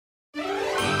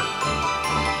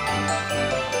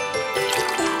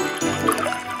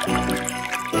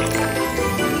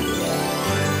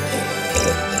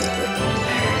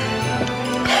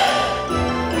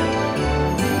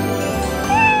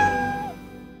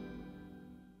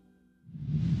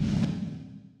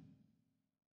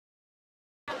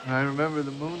I remember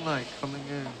the moonlight coming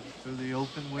in through the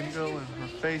open window, and her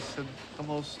face had the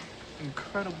most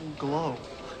incredible glow.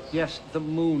 Yes, the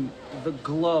moon, the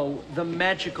glow, the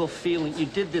magical feeling. You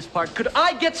did this part. Could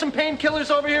I get some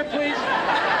painkillers over here, please?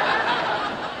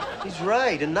 He's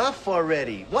right. Enough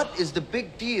already. What is the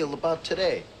big deal about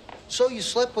today? So you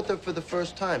slept with her for the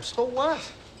first time. So what?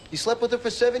 You slept with her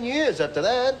for 7 years after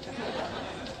that.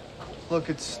 Look,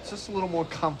 it's just a little more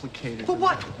complicated. But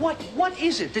what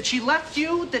is it? That she left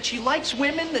you? That she likes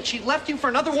women? That she left you for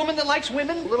another woman that likes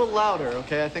women? A little louder,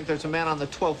 okay? I think there's a man on the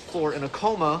 12th floor in a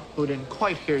coma who didn't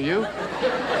quite hear you.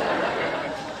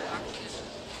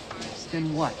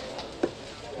 Then what?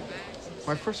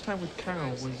 My first time with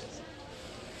Carol was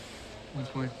my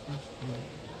first time.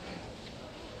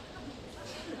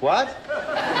 What?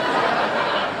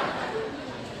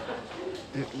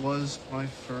 It was my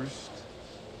first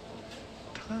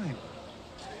time.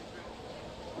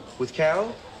 With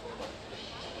Carol?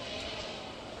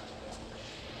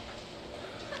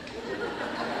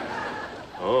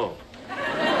 Oh.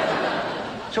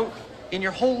 So, in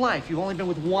your whole life, you've only been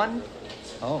with one?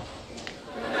 Oh.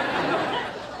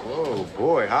 Oh,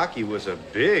 boy, hockey was a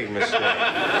big mistake.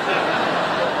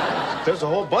 There's a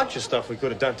whole bunch of stuff we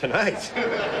could have done tonight.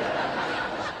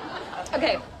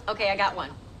 Okay, I got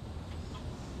one.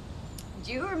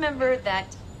 Do you remember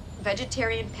that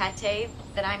vegetarian pate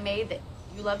that I made that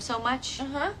you love so much?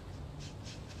 Uh-huh.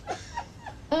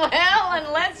 Well,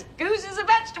 unless goose is a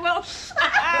vegetable.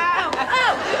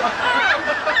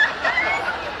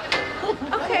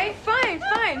 Okay,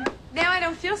 fine. Now I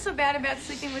don't feel so bad about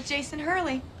sleeping with Jason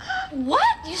Hurley. What?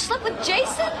 You slept with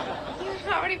Jason?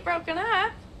 You're already broken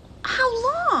up. How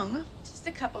long? Just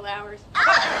a couple hours.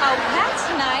 Oh, that's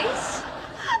nice.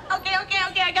 Okay,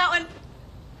 I got one.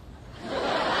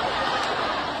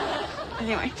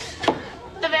 Anyway,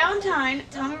 the Valentine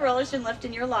Tommy Rollerson left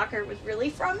in your locker was really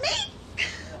from me.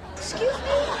 Excuse me?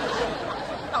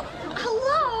 Oh,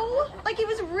 hello? Like he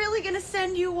was really gonna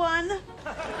send you one.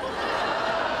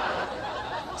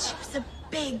 She was a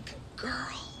big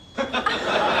girl.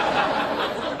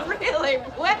 Really?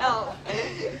 Well,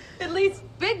 at least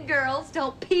big girls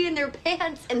don't pee in their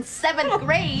pants in 7th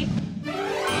grade.